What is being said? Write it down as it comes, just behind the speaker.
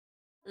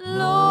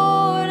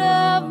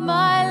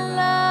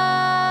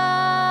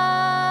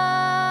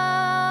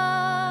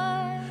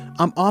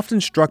I'm often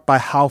struck by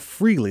how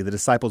freely the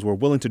disciples were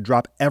willing to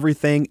drop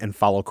everything and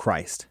follow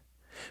Christ.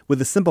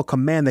 With a simple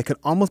command that could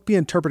almost be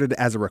interpreted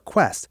as a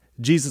request,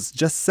 Jesus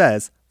just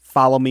says,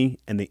 "Follow me,"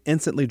 and they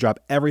instantly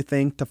drop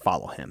everything to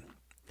follow him.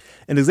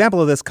 An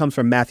example of this comes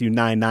from Matthew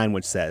 9:9,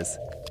 which says,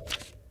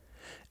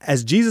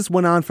 "As Jesus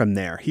went on from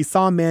there, he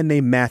saw a man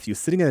named Matthew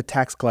sitting at a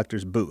tax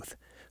collector's booth.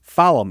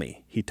 'Follow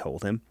me,' he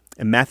told him,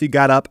 and Matthew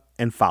got up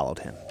and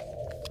followed him."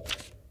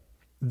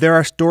 There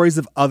are stories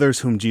of others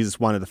whom Jesus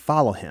wanted to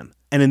follow him,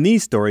 and in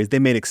these stories they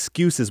made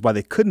excuses why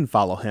they couldn't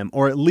follow him,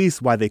 or at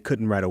least why they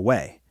couldn't right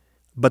away.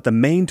 But the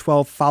main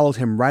 12 followed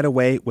him right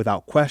away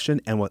without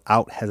question and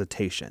without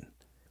hesitation.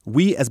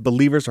 We as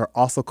believers are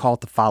also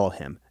called to follow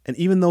him, and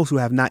even those who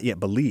have not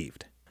yet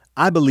believed.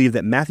 I believe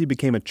that Matthew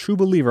became a true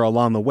believer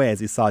along the way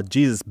as he saw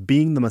Jesus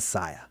being the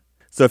Messiah.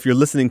 So if you're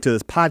listening to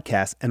this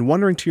podcast and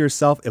wondering to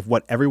yourself if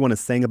what everyone is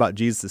saying about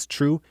Jesus is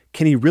true,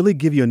 can he really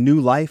give you a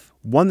new life,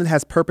 one that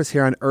has purpose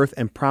here on earth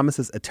and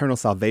promises eternal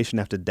salvation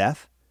after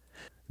death?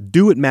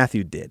 Do what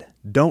Matthew did.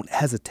 Don't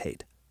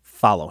hesitate.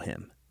 Follow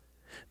him.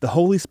 The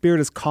Holy Spirit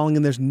is calling,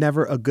 and there's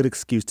never a good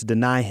excuse to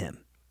deny him.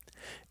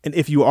 And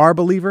if you are a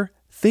believer,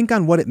 think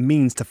on what it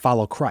means to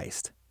follow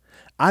Christ.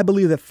 I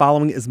believe that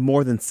following is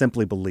more than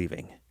simply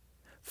believing.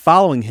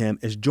 Following him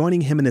is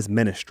joining him in his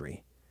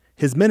ministry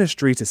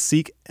to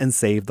seek and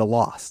save the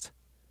lost.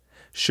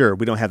 Sure,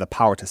 we don't have the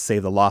power to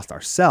save the lost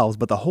ourselves,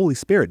 but the Holy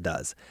Spirit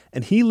does,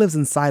 and he lives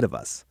inside of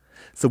us.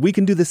 So we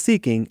can do the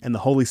seeking, and the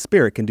Holy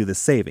Spirit can do the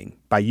saving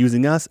by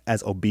using us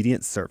as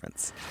obedient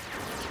servants.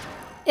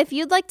 If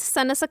you'd like to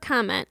send us a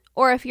comment,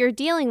 or if you're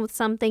dealing with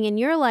something in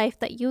your life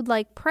that you'd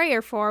like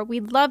prayer for,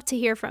 we'd love to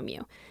hear from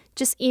you.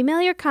 Just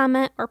email your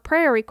comment or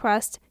prayer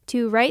request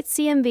to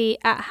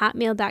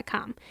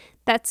writecmv@hotmail.com.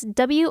 That's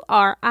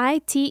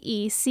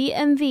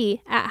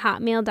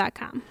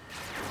WRITECMV@hotmail.com.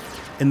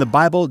 In the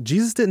Bible,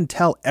 Jesus didn't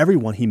tell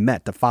everyone he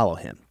met to follow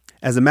him.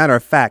 As a matter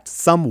of fact,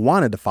 some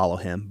wanted to follow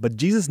him, but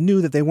Jesus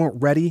knew that they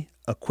weren't ready,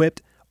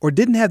 equipped, or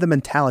didn't have the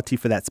mentality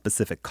for that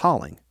specific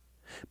calling.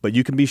 But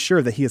you can be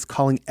sure that he is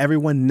calling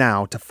everyone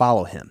now to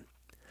follow him.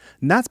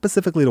 Not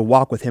specifically to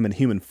walk with him in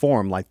human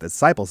form like the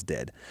disciples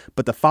did,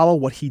 but to follow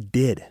what he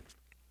did.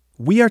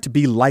 We are to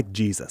be like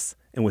Jesus,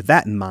 and with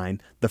that in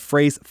mind, the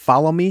phrase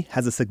 "follow me"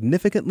 has a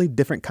significantly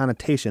different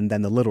connotation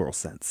than the literal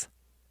sense.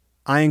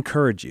 I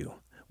encourage you,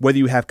 whether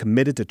you have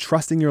committed to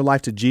trusting your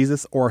life to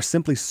Jesus or are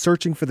simply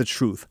searching for the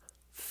truth,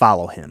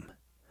 follow him.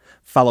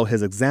 Follow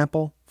his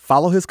example,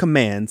 follow his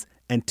commands,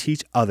 and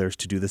teach others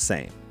to do the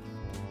same.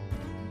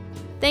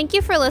 Thank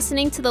you for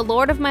listening to the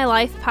Lord of My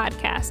Life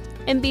podcast,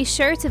 and be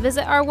sure to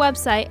visit our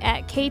website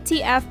at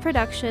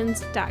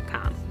ktfproductions.com.